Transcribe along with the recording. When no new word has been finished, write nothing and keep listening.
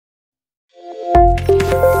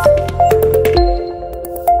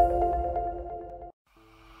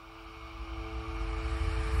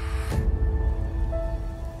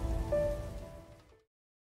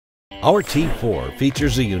Our T4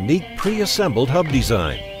 features a unique pre-assembled hub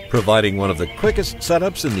design, providing one of the quickest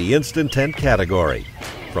setups in the instant tent category,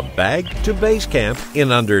 from bag to base camp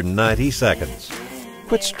in under 90 seconds.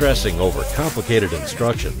 Quit stressing over complicated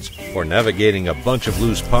instructions or navigating a bunch of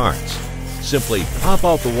loose parts. Simply pop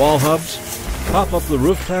out the wall hubs, pop up the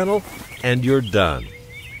roof panel, and you're done.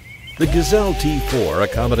 The Gazelle T4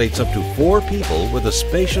 accommodates up to 4 people with a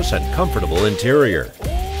spacious and comfortable interior.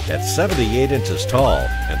 At 78 inches tall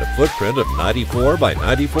and a footprint of 94 by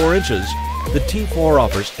 94 inches, the T4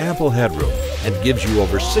 offers ample headroom and gives you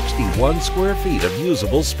over 61 square feet of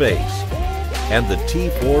usable space. And the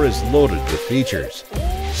T4 is loaded with features.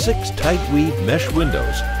 6 tight weave mesh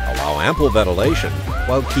windows allow ample ventilation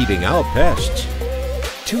while keeping out pests.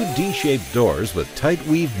 2 D-shaped doors with tight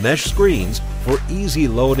weave mesh screens for easy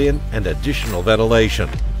load-in and additional ventilation.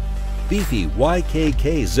 Beefy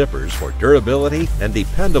YKK zippers for durability and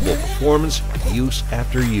dependable performance use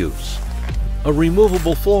after use. A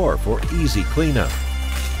removable floor for easy cleanup.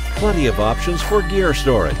 Plenty of options for gear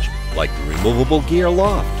storage, like the removable gear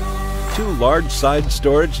loft, 2 large side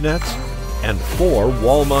storage nets, and 4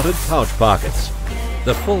 wall-mounted pouch pockets.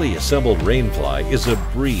 The fully assembled Rainfly is a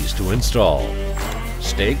breeze to install.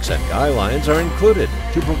 Stakes and guy lines are included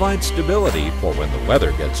to provide stability for when the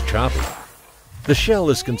weather gets choppy. The shell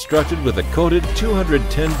is constructed with a coated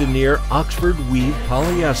 210 denier Oxford weave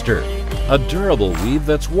polyester, a durable weave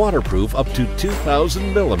that's waterproof up to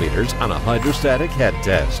 2,000 millimeters on a hydrostatic head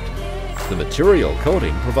test. The material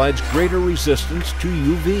coating provides greater resistance to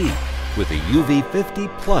UV with a UV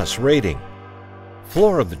 50+ rating.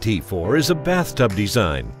 Floor of the T4 is a bathtub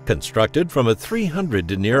design constructed from a 300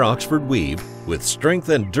 denier Oxford weave with strength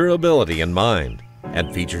and durability in mind,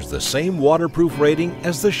 and features the same waterproof rating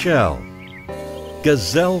as the shell.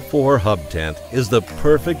 Gazelle 4 Hub Tent is the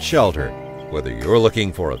perfect shelter, whether you're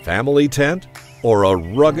looking for a family tent or a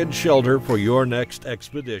rugged shelter for your next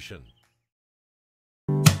expedition.